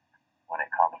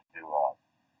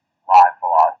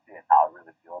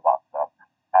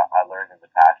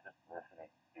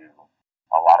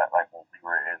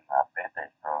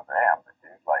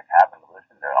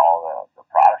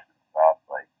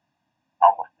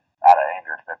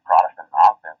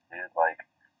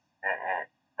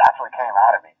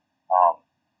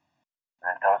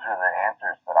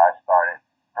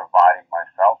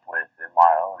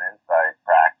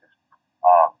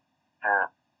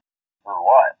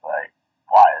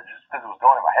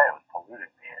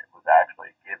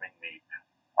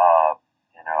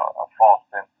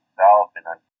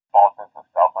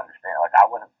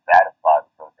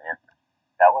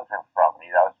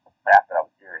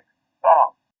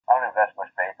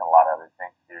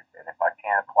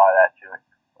apply that to it,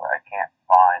 or I can't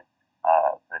find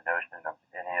the notion of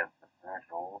any of the food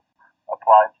rules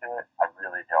applied to it, I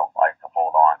really don't like to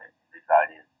hold on to these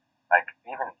ideas. Like,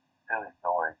 even silly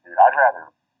stories, dude, I'd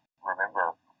rather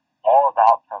remember all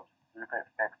about some stupid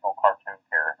fictional cartoon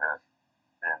character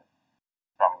than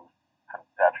some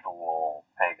conceptual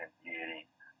pagan deity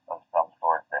of some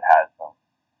sort that has some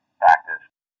practice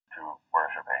to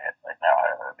worshiping it. Like, now,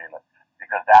 I mean, like,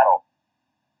 because that'll,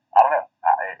 I don't know,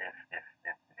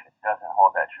 if it doesn't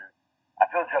hold that true, I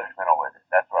feel judgmental with it.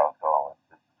 That's where I was going with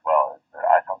this as well, is that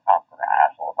I sometimes am an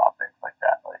asshole about things like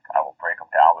that. Like, I will break them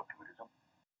down with Buddhism,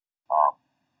 um,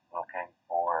 looking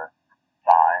for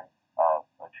signs of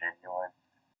a genuine,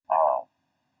 uh,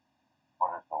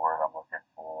 what is the word I'm looking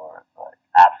for? Like,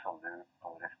 absolute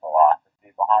Buddhist philosophy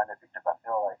behind it, because I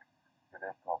feel like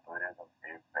traditional Buddhism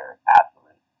is very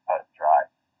absolute, cut dry.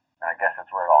 And I guess that's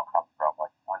where it all comes from,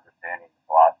 like understanding the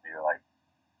philosophy, or like,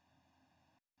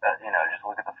 just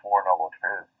look at the Four Noble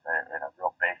Truths in a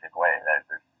real basic way. That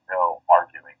there's no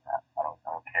arguing that. I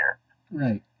don't care.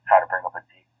 Right. Try to bring up a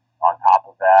deep on top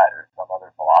of that, or some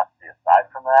other philosophy aside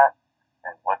from that,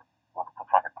 and what's the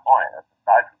fucking point? That's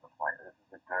aside from the point. This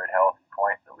is a good, healthy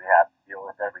point that we have to deal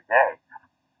with every day.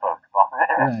 Focus on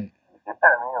this. Right. You know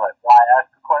what I mean? Like, why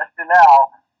ask a question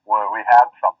now when we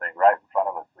have something right in front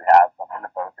of us? We have something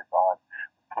to focus on.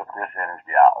 Put this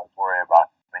energy out. Let's worry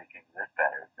about making this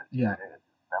better. Yeah. It is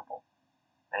simple.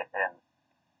 And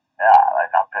yeah,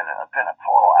 like, I've been a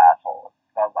total asshole.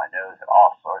 Stub my nose at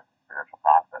all sorts of spiritual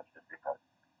concepts just because,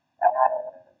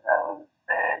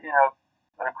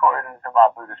 according to my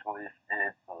Buddhist beliefs,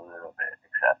 it's a little bit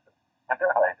excessive.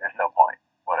 Like, there's no point.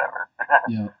 Whatever.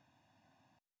 Yeah.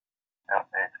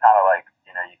 It's kind of like,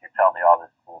 you can tell me all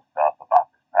this cool stuff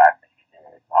about this practice you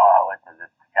did. Oh, I went to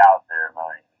this cacao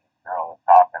ceremony. This girl was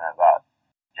talking about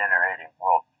generating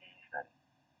world peace and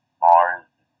Mars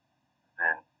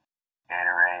and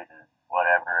Gatorade and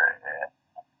whatever. And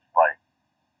it's like,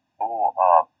 cool,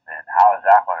 and how is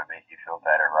that going to make you feel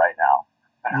better right now?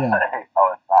 Yeah. Like,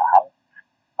 oh, it's not.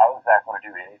 How is that going to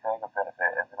do anything of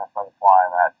benefit? And then I started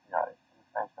applying that, it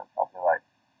makes sense. I'll be like,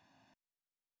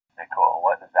 okay, cool.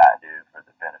 What does that do for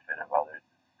the benefit of others?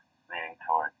 Leaning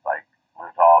towards, like,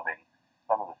 resolving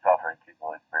some of the suffering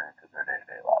people experience in their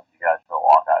day-to-day lives. You guys still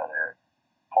walk out of there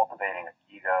cultivating an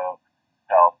ego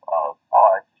self of, oh,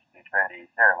 I just do trendy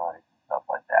ceremonies and stuff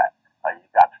like that.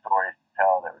 You've got stories to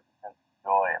tell. There was a sense of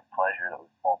joy and pleasure that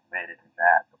was cultivated in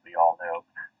that we all know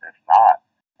that it's not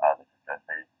the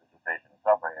cessation of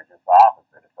suffering. It's just the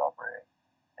opposite of suffering.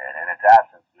 And in its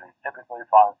absence, we typically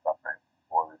find suffering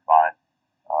before we find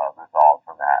resolve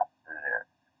from that through there.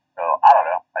 So, I don't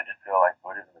know. I just feel like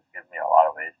Buddhism has given me a lot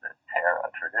of ways to tear a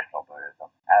traditional Buddhism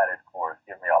at its core. It's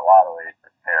given me a lot of ways to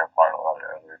tear apart a lot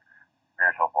of other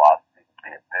spiritual philosophies and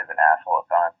be a bit of an asshole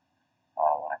at times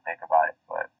when I think about it.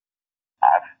 But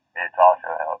it's also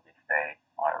helped me stay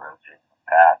on a real genuine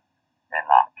path and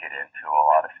not get into a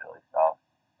lot of silly stuff.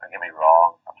 Don't get me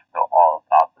wrong. I'm still all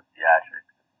about the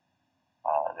theatrics,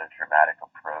 the dramatic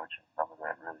approach, and some of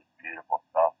the really beautiful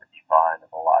stuff that you find in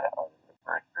a lot of other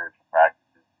very spiritual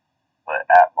practices. But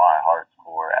at my heart's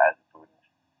core, as a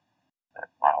Buddhist,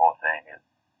 my whole thing is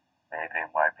shaping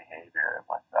my behavior and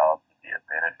myself to be a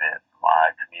benefit for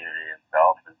my community and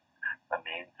self as a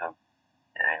means of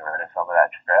getting rid of some of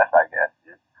that stress, I guess,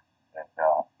 dude. And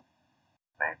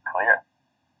made clear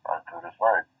by the Buddhist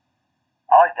words.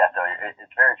 I like that, though.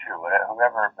 It's very true.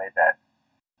 Whoever made that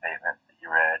statement that you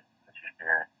read, that you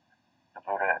shared, the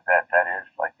Buddha, that is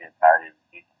like the entirety of the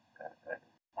teaching.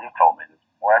 You told me this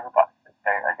before. Everybody.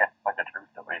 I guess it's like a truth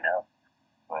that we know.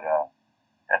 But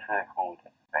that's really cool to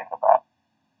think about.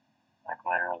 Like,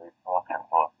 literally books and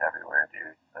books everywhere,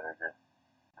 dude. That are just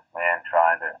this man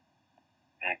trying to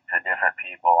speak to different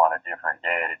people on a different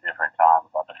day at a different time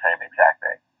about the same exact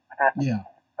thing. Yeah.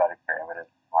 About experiment in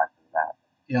that.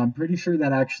 Yeah, I'm pretty sure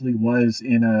that actually was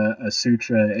in a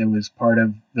sutra. It was part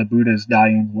of the Buddha's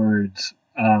dying words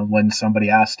when somebody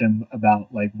asked him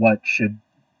about, like, what should,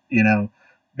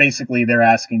 basically they're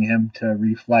asking him to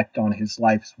reflect on his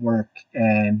life's work.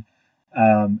 And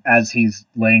as he's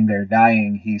laying there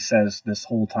dying, he says, this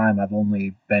whole time I've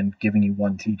only been giving you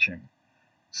one teaching.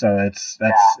 So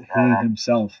he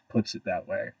himself puts it that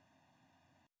way.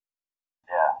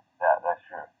 Yeah, that's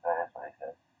true. That is what he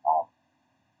said.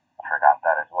 I forgot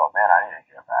that as well. Man, I need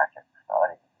to get back and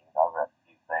study. I read a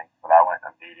few things, but I went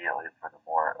immediately for the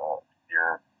more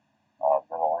obscure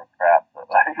middle-length crap.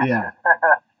 But, like, Yeah.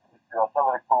 some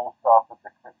of the cool stuff with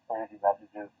the crazy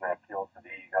messages that appeal to the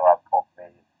ego, I've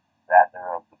cultivated that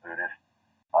there of the Buddhist.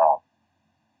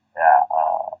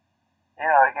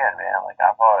 Again, man, like,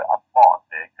 I've fallen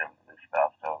victim to this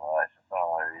stuff so much. It's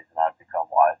not like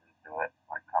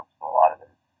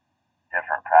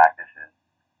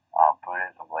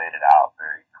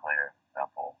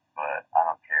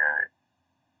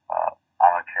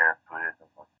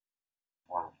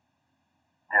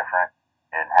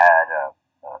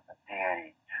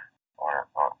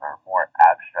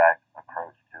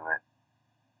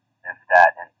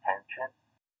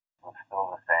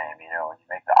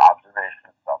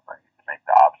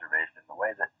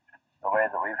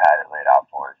we've had it laid out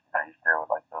for us. You start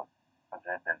with like the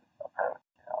position approach.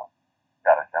 You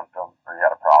got a symptom or you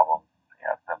got a problem. You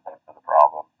have symptoms to the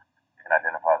problem. You can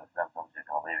identify the symptoms. You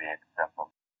can alleviate the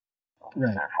symptoms.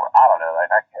 Right. Therefore, I don't know. Like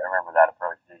I can't remember that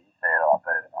approach. You say it a lot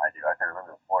better than I do. I can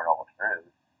remember the four noble truths.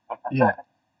 Yeah.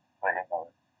 But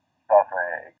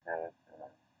suffering exists, and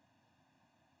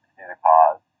you see the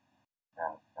cause,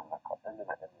 and the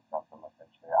symptom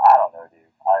essentially. I don't know,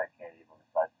 dude. I can't even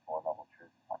recite the four noble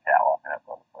truths. I can't walk in that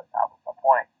public place now. But my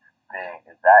point being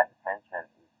is that intention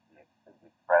is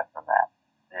expressed from that.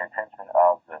 The intention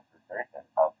of the cessation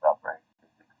of suffering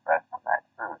is expressed from that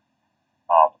truth.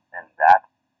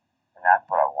 And that's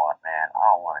what I want, man. I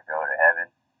don't want to go to heaven.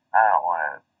 I don't want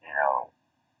to,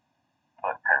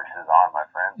 put curses on my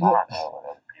friends. I don't know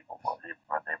what other people believe,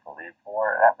 what they believe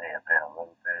for. That may have been a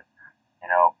little bit,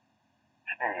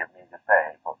 shitty of me to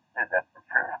say, but dude, that's the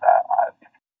truth.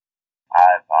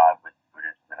 I vibe with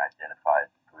Buddhism and identify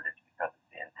as a Buddhist because of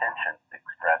the intentions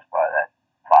expressed by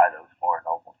those four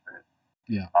noble truths.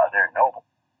 Yeah. They're noble,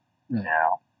 Right.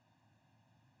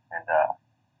 And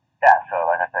yeah. So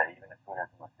like I said, even if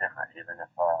Buddhism was different, even if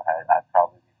I'd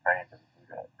probably be praying to the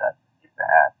Buddha that he's the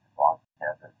ass as long as he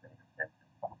has those same intentions.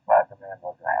 I'm glad the man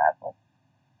wasn't an asshole.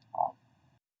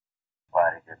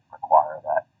 Glad he didn't require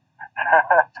that.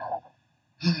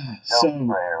 No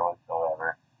prayer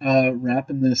whatsoever.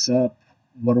 Wrapping this up,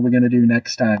 what are we gonna do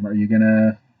next time? Are you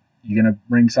gonna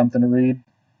bring something to read?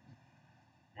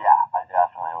 Yeah, I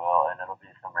definitely will, and it'll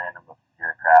be some random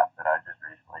obscure crap that I just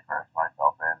recently versed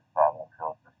myself in, so I won't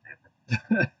feel so stupid.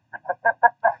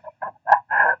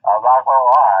 I'm not gonna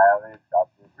lie, I mean,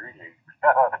 I've been reading.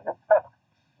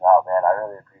 No, man, I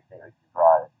really appreciate what you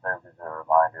brought. It served as a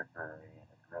reminder for me, and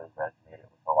it really resonated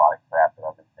with a lot of crap that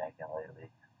I've been thinking lately.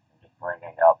 And just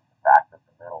bringing up the fact that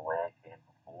the middle way came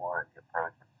before the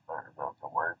approach of the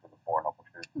words of the Four Noble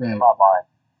Truths. Right. In my mind,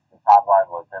 the timeline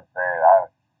was him saying,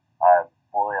 I'm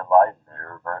fully enlightened,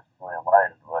 or reversibly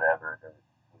enlightened, whatever. There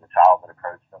was a child that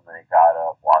approached him, and he got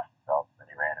up, washed himself, and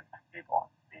he ran into people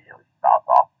and immediately stopped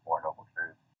off the Four Noble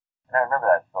Truths. And I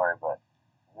remember that story, but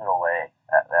middle way,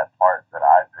 that part that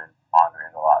I've been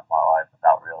pondering a lot in my life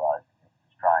without realizing it,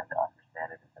 just trying to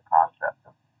understand it as a concept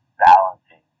of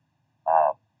balancing,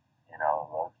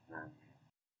 luxury,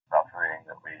 suffering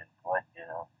that we inflict,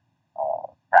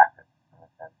 practice in a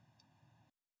sense.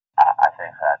 I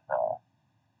think that's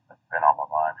been on my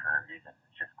mind for a reason.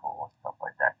 It's just cool and stuff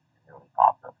like that. It really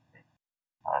pops up to me.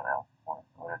 I don't know.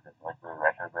 What is it, like the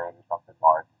retrograde or something,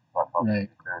 Mars?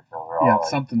 Right. So Yeah,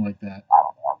 something like that. I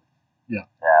don't know. Yeah.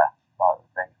 Yeah.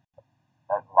 Things.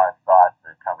 My thoughts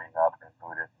are coming up in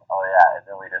Buddhism. Oh yeah, and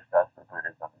then we discussed that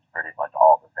Buddhism is pretty much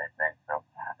all the same thing. So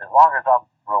as long as I'm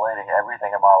relating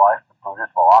everything in my life to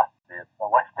Buddhist philosophy in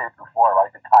some way, shape, or form, I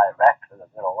can tie it back to the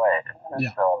middle way.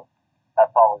 Yeah. So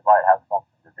that probably might have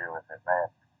something to do with it, man.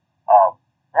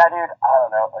 Yeah, dude, I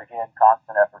don't know. Again,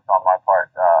 constant efforts on my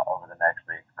part over the next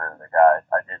week for the guys.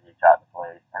 I did reach out to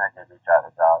Blaze, and I did reach out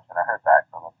to Josh, and I heard back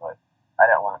from him, but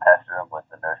I didn't want to pester him with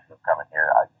the notion of coming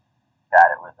here. I just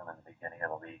chatted with him in the beginning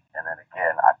of the week, and then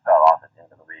again, I fell off at the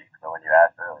end of the week. So when you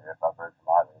asked earlier if I've heard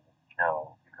from others,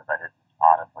 no, because I didn't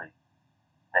honestly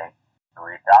think to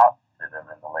reach out to them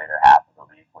in the later half of the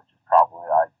week, which is probably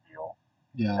ideal.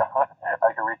 Yeah.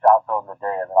 I can reach out to them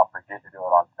today, and then I'll forget to do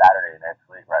it on Saturday next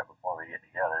week, right before we get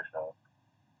together. So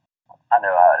I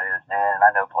know how it is, man. And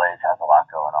I know Blaze has a lot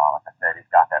going on. Like I said,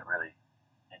 he's got that really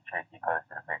chick he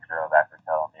posted a picture of after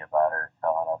telling me about her,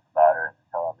 telling us about her, and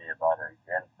telling me about her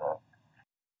again. So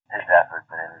his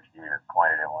efforts and energy are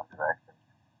pointed in one direction.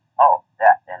 Oh,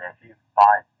 yeah. And if you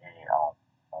find any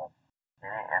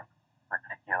in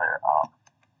particular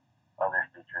other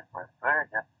features with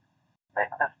Twitter, just make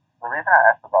this. The reason I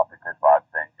asked about the good vibe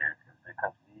thing, dude, is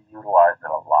because we utilize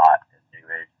it a lot in New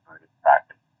Age Buddhist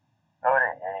practice. Go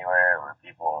to anywhere where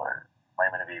people are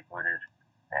claiming to be Buddhist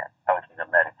and coaching them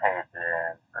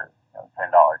meditation for $10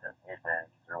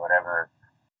 donations or whatever.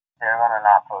 They're gonna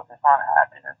not focus on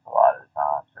happiness a lot of the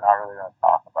times. They're not really gonna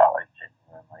talk about like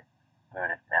genuine like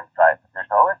Buddhist insight. But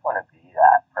there's always gonna be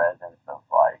that presence of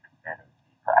like energy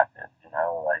practice,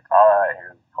 like all right,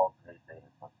 here's cultivate things.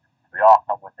 We all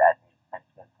come with that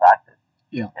intention practice.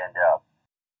 Yeah.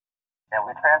 And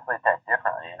we translate that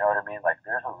differently, you know what I mean? Like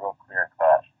there's a real clear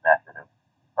cut method of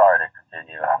sorry to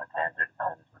continue on a tangent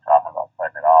as we're talking about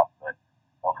cutting it off, but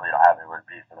hopefully you don't have any word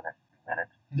peace for the next 2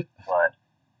 minutes. But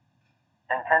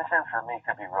intention for me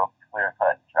could be real clear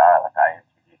cut and dry. Like I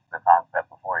introduced the concept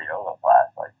before yoga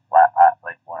class. Like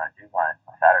when I do my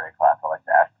Saturday class, I like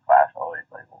to ask the class always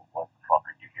like, well, what the fuck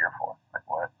are you here for? Like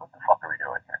what the fuck are we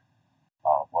doing here?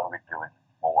 What are we doing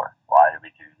this for? Why do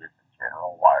we do this in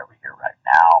general? Why are we here right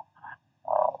now?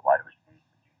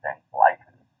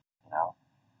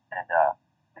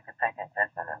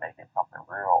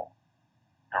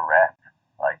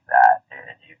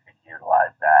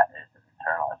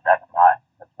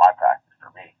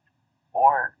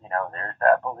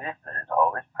 belief is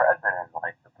always present in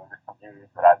like the Buddhist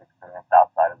communities that I've experienced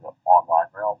outside of the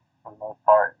online realm for the most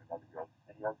part, and the yoga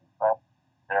videos and stuff.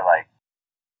 They're like,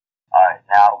 all right,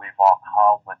 now we've all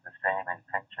come with the same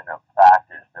intention of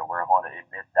practice that we're going to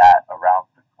emit that around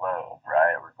the globe,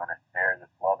 right? We're going to share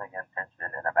this loving intention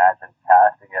and imagine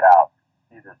casting it out.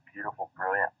 See this beautiful,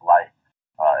 brilliant light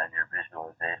in your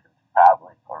visualizations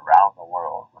traveling around the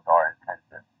world with our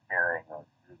intention, carrying those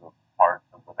through the parts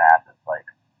of the masses. Like,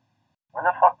 when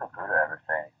the fuck did Buddha ever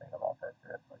say anything about that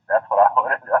shit? Like, that's what I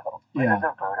want to know. When did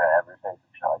the Buddha ever say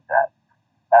some shit like that?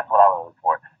 That's what I would look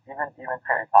for. Even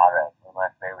Terry Conrad, one of my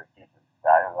favorite teachers, the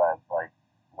guy who I've like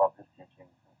loved his teaching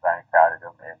since I encountered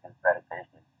him, and his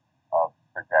meditation of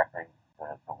projecting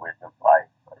the wish of life,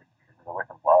 like the wish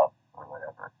of love or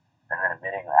whatever, and then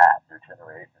emitting that through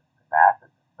generations and masses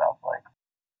and stuff. Like,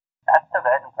 that's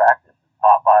Tibetan practice. It's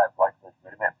taught by like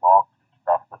legitimate monks and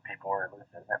stuff, but people are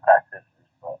legitimate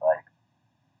practitioners. But like,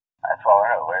 that's why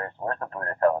I don't know where's the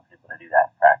Buddha telling people to do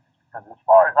that in practice? Because as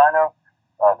far as I know,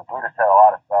 the Buddha said a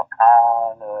lot of stuff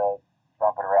kind of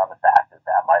jumping around the fact that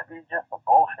that might be just a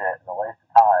bullshit and a waste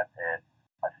of time. And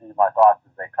I see my thoughts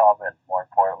as they come, and more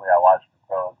importantly, I watch them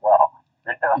grow as well.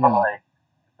 You know, like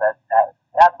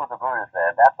that's what the Buddha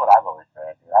said. That's what I've always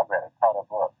read. I've read a ton of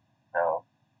books, so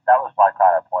that was my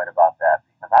kind of point about that,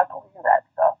 because I believe that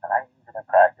stuff and I use it in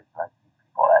practice and I teach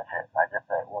people that shit. And I just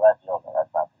say, well, that's yoga,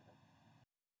 that's not Buddhism.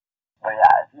 But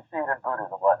yeah, if you see it in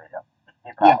Buddhism, let me know.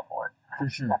 Keep an eye out for it. For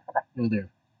sure. Will do.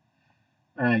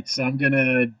 All right, so I'm going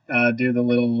to do the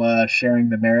little sharing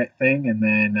the merit thing and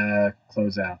then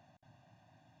close out.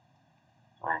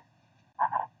 Sweet.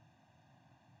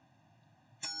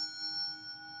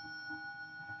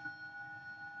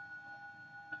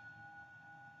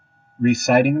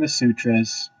 Reciting the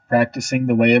sutras, practicing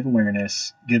the way of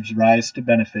awareness, gives rise to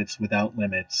benefits without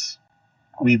limits.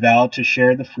 We vow to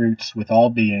share the fruits with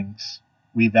all beings.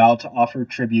 We vow to offer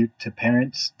tribute to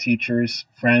parents, teachers,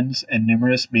 friends, and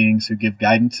numerous beings who give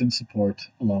guidance and support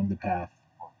along the path.